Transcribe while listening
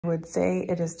I would say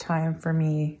it is time for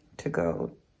me to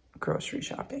go grocery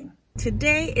shopping.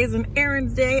 Today is an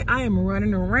errands day. I am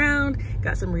running around,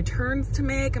 got some returns to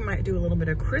make. I might do a little bit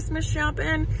of Christmas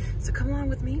shopping. So come along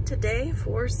with me today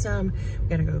for some, we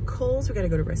gotta go to Kohl's, we gotta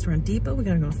go to Restaurant Depot, we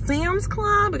gotta go to Sam's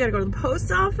Club, we gotta go to the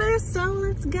post office. So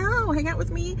let's go, hang out with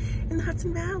me in the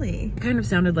Hudson Valley. It kind of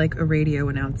sounded like a radio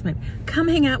announcement. Come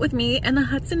hang out with me in the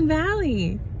Hudson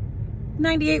Valley.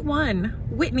 98.1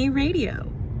 Whitney Radio.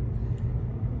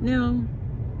 No.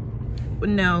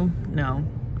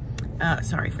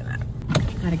 Sorry for that.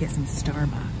 Gotta get some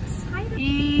Starbucks. Hi.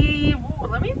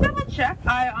 Let me double check.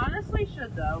 I honestly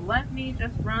should though. Let me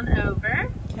just run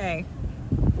over. Okay.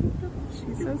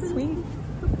 She's so sweet.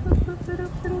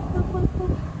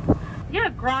 Yeah,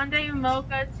 grande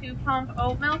mocha 2-pump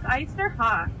oat milk, iced or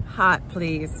hot? Hot,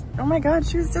 please. Oh my God,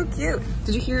 she was so cute.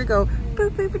 Did you hear her go boop,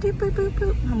 boop, boop, boop, boop,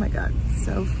 boop? Oh my God,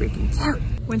 so freaking cute.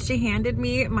 When she handed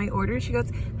me my order, she goes,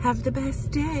 have the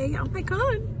best day. Oh my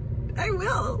God, I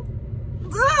will.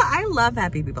 I love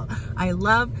happy people. I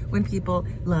love when people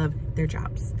love their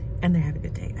jobs and they have a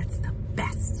good day. That's the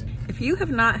best. If you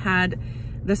have not had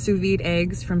the sous vide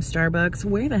eggs from Starbucks,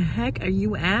 where the heck are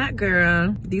you at,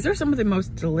 girl? These are some of the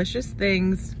most delicious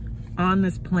things on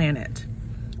this planet.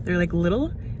 They're like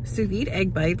little sous vide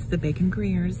egg bites, the bacon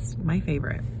Gruyere's my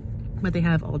favorite, but they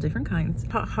have all different kinds.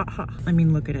 Ha ha ha. I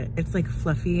mean, look at it. It's like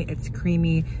fluffy, it's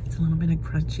creamy, it's a little bit of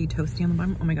crunchy, toasty on the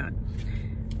bottom. Oh my God.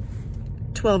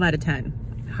 12 out of 10.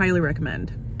 Highly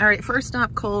recommend. All right, first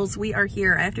stop, Kohl's. We are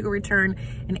here. I have to go return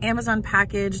an Amazon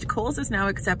package. Kohl's is now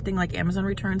accepting like Amazon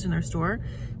returns in their store,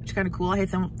 which is kind of cool. I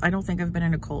don't think I've been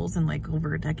into Kohl's in like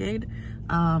over a decade.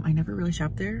 I never really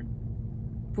shopped there.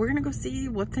 We're gonna go see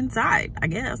what's inside, I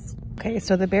guess. Okay,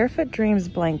 so the Barefoot Dreams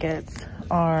blankets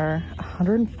are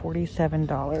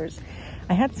 $147.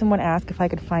 I had someone ask if I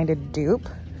could find a dupe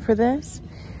for this.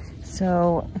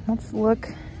 So let's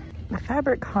look. The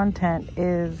fabric content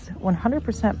is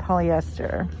 100%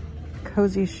 polyester,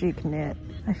 cozy chic knit.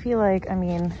 I feel like, I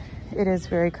mean, it is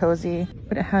very cozy,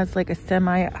 but it has like a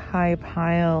semi-high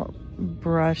pile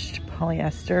brushed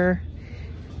polyester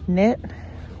knit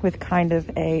with kind of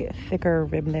a thicker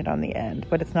rib knit on the end,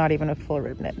 but it's not even a full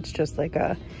rib knit. It's just like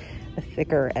a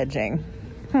thicker edging.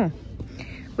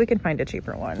 We can find a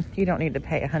cheaper one. You don't need to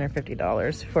pay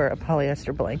 $150 for a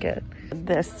polyester blanket.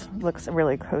 This looks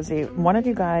really cozy. One of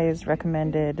you guys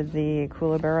recommended the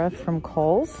Kookaburra from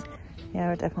Kohl's. Yeah, I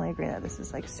would definitely agree that this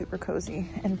is like super cozy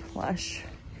and plush.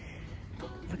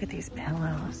 Look at these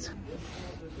pillows.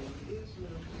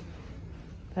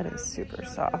 That is super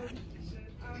soft.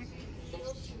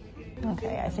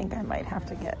 Okay, I think I might have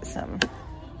to get some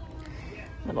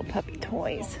little puppy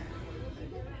toys.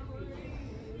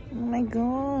 Oh my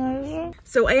gosh.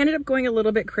 So I ended up going a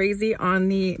little bit crazy on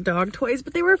the dog toys,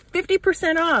 but they were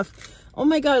 50% off. Oh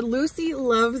my God, Lucy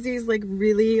loves these like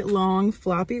really long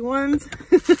floppy ones.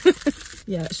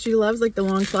 Yeah, she loves like the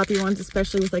long floppy ones,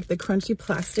 especially with like the crunchy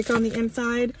plastic on the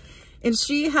inside. And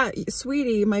she had,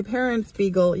 Sweetie, my parents'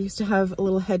 beagle, used to have a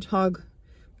little hedgehog,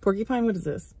 porcupine, what is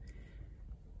this?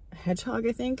 A hedgehog,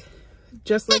 I think,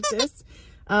 just like this.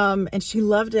 And she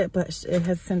loved it, but it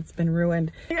has since been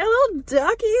ruined. A little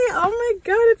ducky. Oh my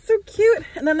God, it's so cute.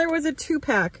 And then there was a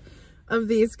 2-pack of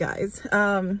these guys.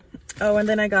 Oh, and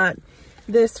then I got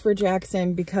this for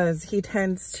Jackson because he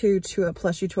tends to chew up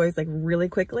plushie toys like really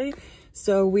quickly.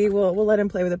 So we'll let him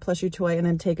play with a plushie toy and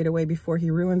then take it away before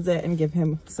he ruins it and give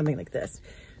him something like this.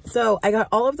 So I got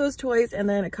all of those toys and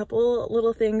then a couple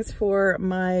little things for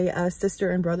my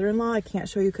sister and brother-in-law. I can't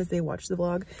show you because they watch the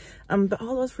vlog, but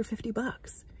all those for 50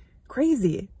 bucks.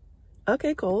 Crazy.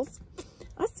 Okay, Kohl's.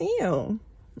 I'll see you. All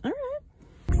right.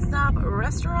 Next stop,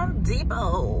 Restaurant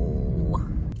Depot.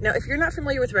 Now, if you're not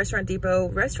familiar with Restaurant Depot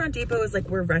is like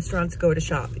where restaurants go to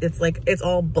shop. It's like, it's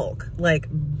all bulk, like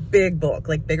big bulk,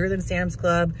 like bigger than Sam's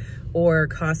Club or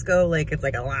Costco. Like it's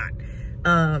like a lot.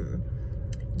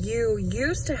 You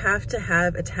used to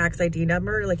have a tax ID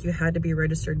number, like you had to be a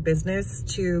registered business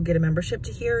to get a membership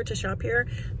to shop here.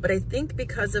 But I think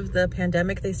because of the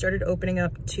pandemic, they started opening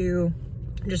up to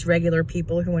just regular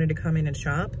people who wanted to come in and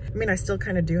shop. I mean, I still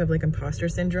kind of do have like imposter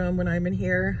syndrome when I'm in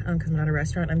here, because I'm not a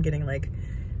restaurant, I'm getting like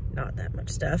not that much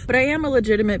stuff. But I am a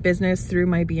legitimate business through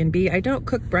my B&B. I don't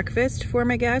cook breakfast for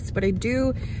my guests, but I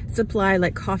do supply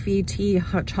like coffee, tea,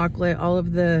 hot chocolate, all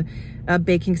of the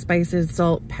baking spices,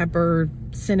 salt, pepper,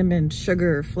 cinnamon,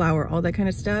 sugar, flour, all that kind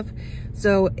of stuff.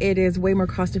 So it is way more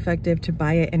cost effective to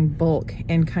buy it in bulk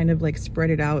and kind of like spread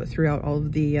it out throughout all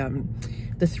of the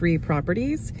 3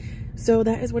 properties. So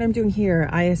that is what I'm doing here.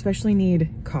 I especially need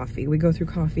coffee. We go through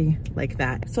coffee like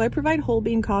that. So I provide whole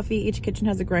bean coffee. Each kitchen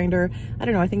has a grinder. I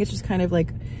don't know, I think it's just kind of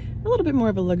like a little bit more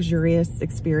of a luxurious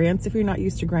experience. If you're not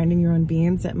used to grinding your own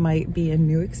beans, it might be a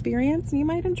new experience and you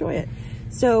might enjoy it.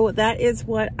 So that is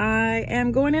what I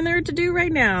am going in there to do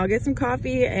right now. Get some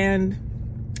coffee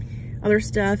and other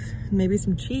stuff, maybe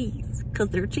some cheese, because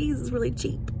their cheese is really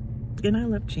cheap and I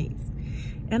love cheese.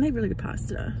 And they have really good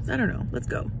pasta. I don't know, let's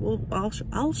go.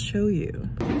 I'll show you.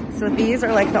 So these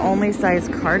are like the only size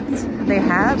carts they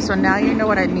have. So now you know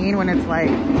what I mean when it's like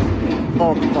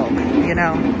bulk, you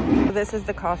know? This is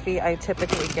the coffee I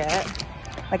typically get.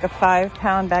 Like a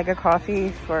 5-pound bag of coffee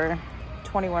for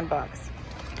 21 bucks.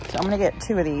 So I'm gonna get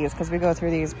 2 of these because we go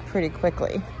through these pretty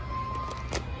quickly.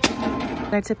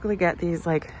 I typically get these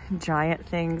like giant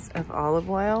things of olive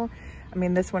oil. I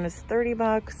mean, this one is 30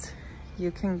 bucks.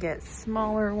 You can get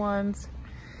smaller ones.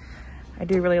 I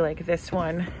do really like this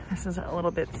one. This is a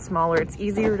little bit smaller. It's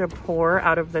easier to pour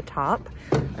out of the top.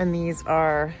 And these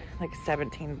are like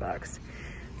 17 bucks.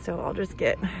 So I'll just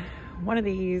get one of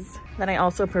these. Then I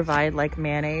also provide like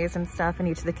mayonnaise and stuff in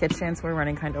each of the kitchens. We're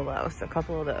running kind of low, so a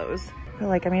couple of those. But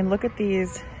like, I mean, look at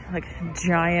these like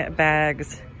giant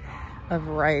bags of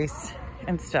rice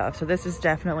and stuff. So this is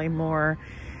definitely more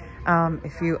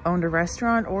if you owned a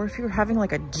restaurant or if you're having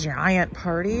like a giant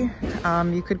party,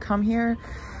 you could come here.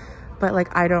 But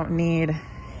like, I don't need,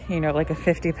 you know, like a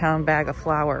 50-pound bag of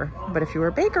flour. But if you were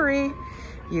a bakery,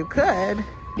 you could.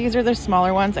 These are the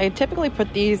smaller ones. I typically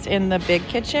put these in the big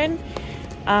kitchen.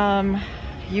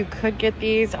 You could get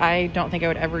these. I don't think I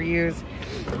would ever use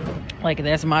like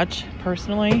this much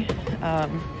personally.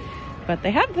 But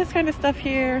they have this kind of stuff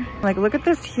here. Like, look at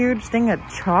this huge thing of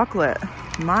chocolate.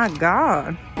 My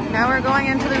God. Now we're going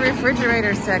into the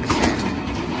refrigerator section.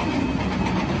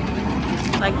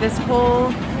 Like, this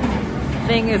whole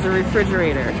thing is a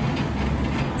refrigerator.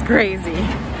 It's crazy.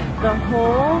 The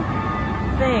whole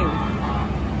thing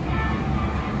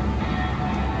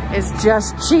is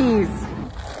just cheese.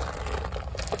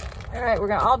 All right, we're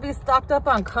gonna all be stocked up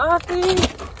on coffee,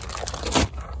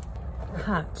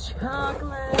 hot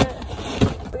chocolate.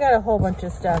 We got a whole bunch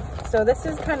of stuff. So this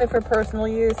is kind of for personal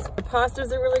use. The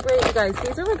pastas are really great, you guys.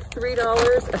 These are like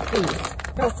 $3 a piece.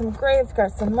 Got some grapes,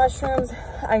 got some mushrooms.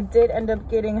 I did end up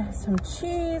getting some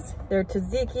cheese. Their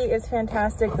tzatziki is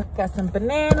fantastic. Got some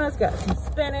bananas, got some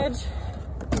spinach.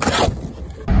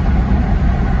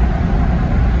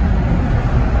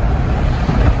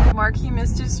 Markie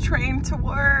missed his train to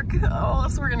work. Oh,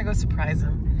 so we're gonna go surprise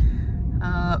him.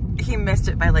 He missed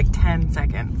it by like 10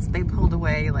 seconds. They pulled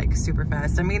away like super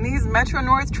fast. I mean, these Metro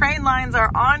North train lines are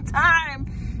on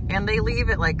time and they leave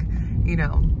at like, you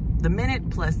know, the minute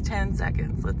plus 10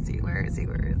 seconds. Let's see, where is he?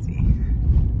 Where is he?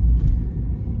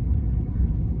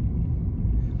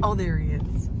 Oh, there he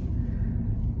is.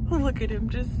 Look at him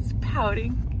just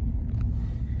pouting.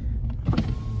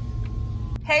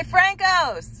 Hey,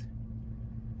 Francos!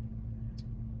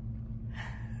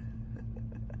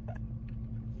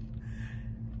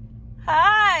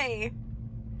 Hi!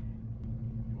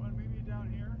 You want to meet me down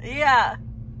here? Yeah.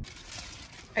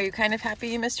 Are you kind of happy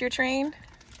you missed your train?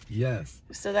 Yes.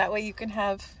 So that way you can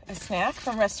have a snack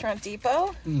from Restaurant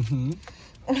Depot? Mm-hmm.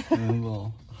 And a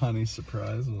little honey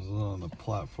surprise. I was on the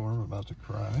platform about to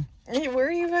cry. Were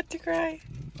you about to cry?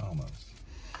 Almost.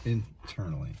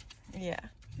 Internally. Yeah.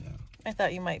 Yeah. I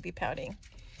thought you might be pouting.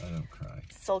 I don't cry.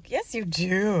 Sulk. Yes, you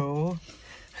do.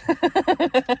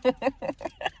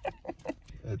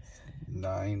 It's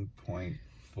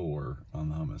 9.4 on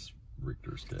the hummus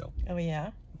Richter scale. Oh,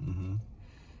 yeah? Mm-hmm.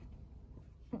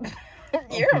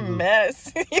 You're a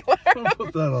mess. You are. I'll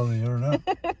put that on the internet.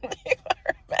 You are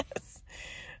a mess.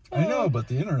 I know, but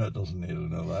the internet doesn't need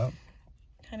to know that.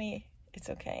 Honey, it's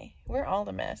okay. We're all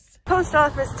a mess. Post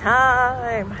office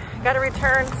time. Got to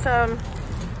return some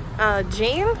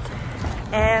jeans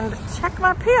and check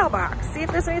my P.O. box. See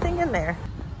if there's anything in there.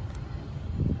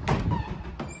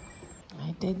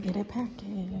 I did get a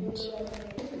package.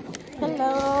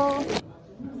 Hello.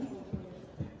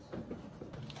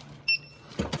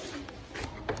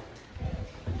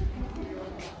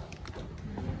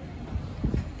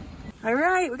 All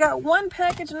right, we got one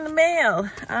package in the mail.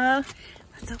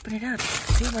 Let's open it up,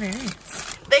 see what it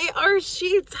is. They are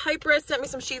sheets. Hyper sent me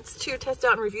some sheets to test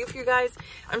out and review for you guys.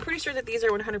 I'm pretty sure that these are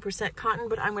 100% cotton,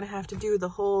 but I'm gonna have to do the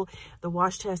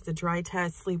wash test, the dry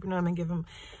test, sleep in them, and give them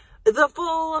the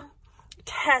full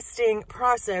testing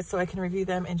process so I can review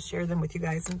them and share them with you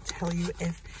guys and tell you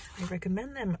if I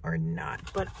recommend them or not.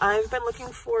 But I've been looking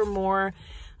for more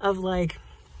of like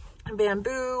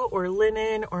bamboo or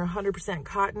linen or 100%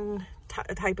 cotton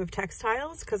type of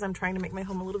textiles because I'm trying to make my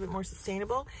home a little bit more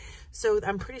sustainable. So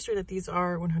I'm pretty sure that these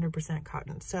are 100%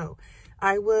 cotton. So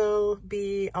I'll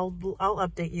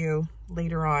update you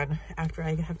later on after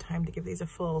I have time to give these a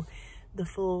full the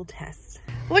full test.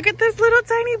 Look at this little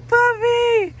tiny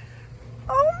puppy.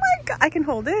 Oh my God, I can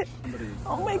hold it.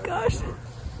 Oh my gosh.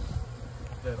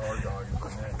 That our dog is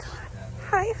the next.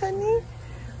 Hi, honey.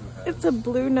 It's a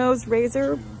blue-nosed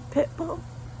razor pit bull.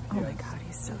 Oh my God,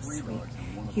 he's so sweet.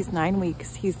 He's 9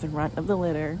 weeks. He's the runt of the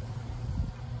litter.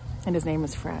 And his name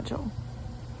is Fragile.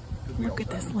 Look at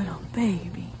this little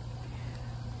baby.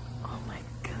 Oh my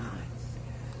God.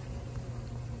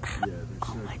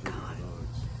 Oh my God.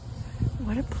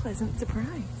 What a pleasant surprise.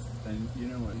 And you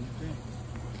know what you think?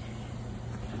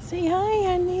 Say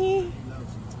hi, honey.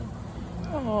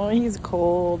 Oh, he's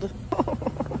cold.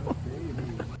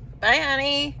 Bye,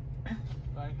 honey.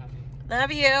 Bye, honey.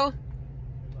 Love you. Love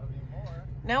you more.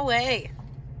 No way.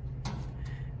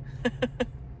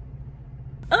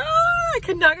 Oh, I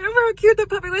cannot get over how cute the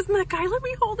puppy was. And that guy let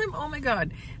me hold him. Oh my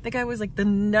God. That guy was like the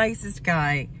nicest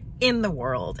guy in the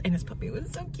world. And his puppy was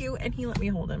so cute. And he let me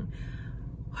hold him.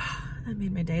 That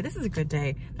made my day. This is a good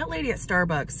day. That lady at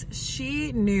Starbucks,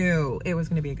 she knew it was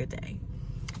going to be a good day.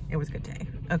 It was a good day.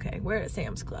 Okay, we're at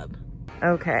Sam's Club.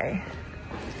 Okay.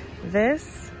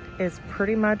 This is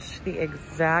pretty much the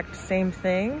exact same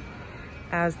thing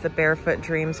as the Barefoot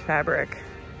Dreams fabric.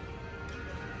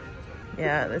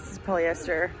 Yeah, this is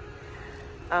polyester.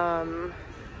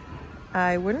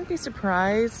 I wouldn't be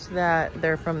surprised that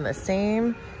they're from the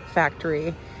same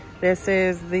factory. This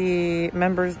is the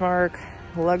Members Mark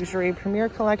Luxury Premier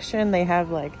Collection. They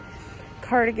have like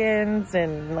cardigans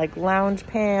and like lounge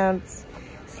pants,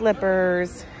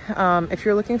 slippers. If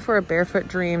you're looking for a Barefoot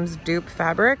Dreams dupe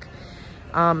fabric,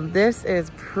 this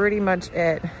is pretty much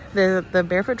it. The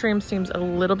Barefoot Dreams seems a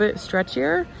little bit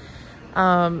stretchier,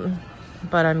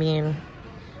 but I mean,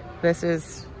 this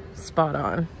is spot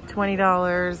on. $20,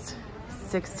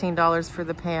 $16 for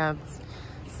the pants,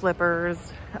 slippers.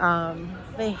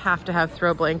 They have to have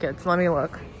throw blankets. Let me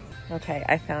look. Okay,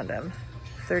 I found them.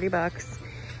 30 bucks.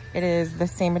 It is the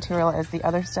same material as the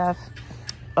other stuff.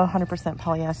 100%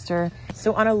 polyester.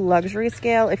 So on a luxury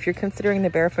scale, if you're considering the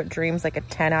Barefoot Dreams like a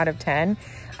 10 out of 10,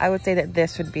 I would say that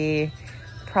this would be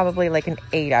probably like an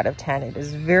 8 out of 10. It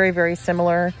is very, very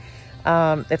similar.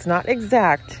 It's not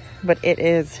exact, but it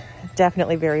is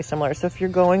definitely very similar. So if you're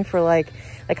going for like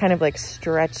kind of like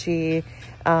stretchy,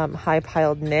 high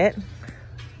piled knit,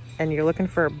 and you're looking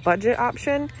for a budget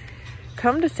option,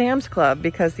 come to Sam's Club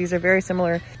because these are very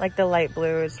similar. Like the light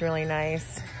blue is really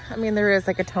nice. I mean, there is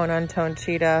like a tone on tone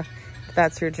cheetah, if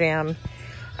that's your jam.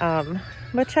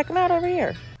 But check them out over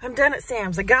here. I'm done at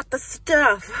Sam's. I got the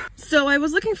stuff. So I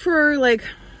was looking for like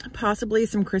possibly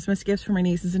some Christmas gifts for my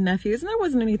nieces and nephews, and there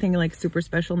wasn't anything like super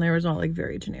special, and there was all like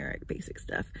very generic basic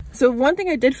stuff. So one thing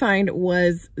I did find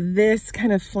was this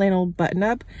kind of flannel button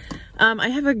up. I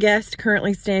have a guest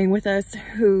currently staying with us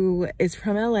who is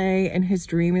from LA, and his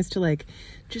dream is to like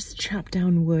just chop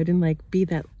down wood and like be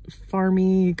that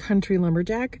farmy country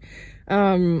lumberjack.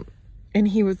 And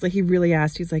he was like, he really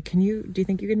asked, he's like, do you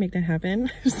think you could make that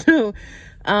happen? So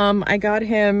I got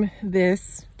him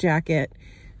this jacket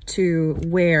to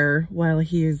wear while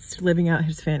he's living out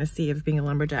his fantasy of being a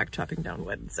lumberjack chopping down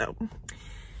wood. So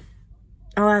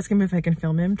I'll ask him if I can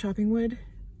film him chopping wood.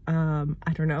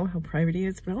 I don't know how private he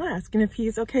is, but I'll ask. And if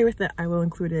he's okay with it, I will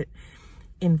include it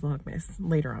in Vlogmas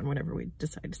later on, whenever we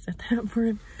decide to set that up for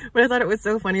him. But I thought it was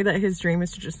so funny that his dream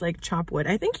is to just like chop wood.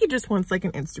 I think he just wants like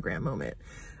an Instagram moment.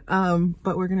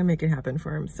 But we're gonna make it happen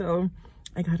for him. So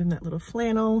I got him that little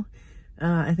flannel.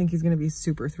 I think he's gonna be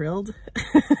super thrilled.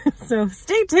 So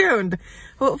stay tuned.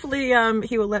 Hopefully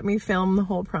he will let me film the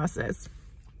whole process.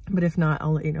 But if not,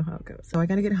 I'll let you know how it goes. So I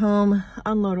gotta get home,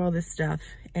 unload all this stuff,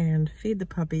 and feed the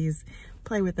puppies,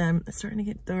 play with them. It's starting to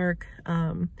get dark.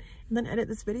 And then edit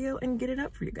this video and get it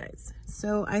up for you guys.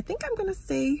 So I think I'm gonna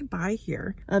say bye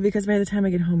here because by the time I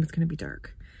get home, it's gonna be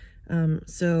dark.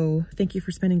 So thank you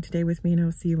for spending today with me, and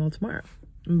I'll see you all tomorrow.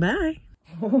 Bye.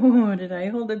 Oh, did I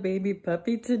hold a baby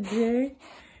puppy today?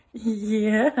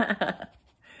 Yeah.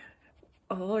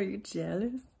 Oh, are you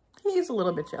jealous? He's a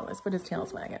little bit jealous, but his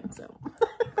tail's wagging, so.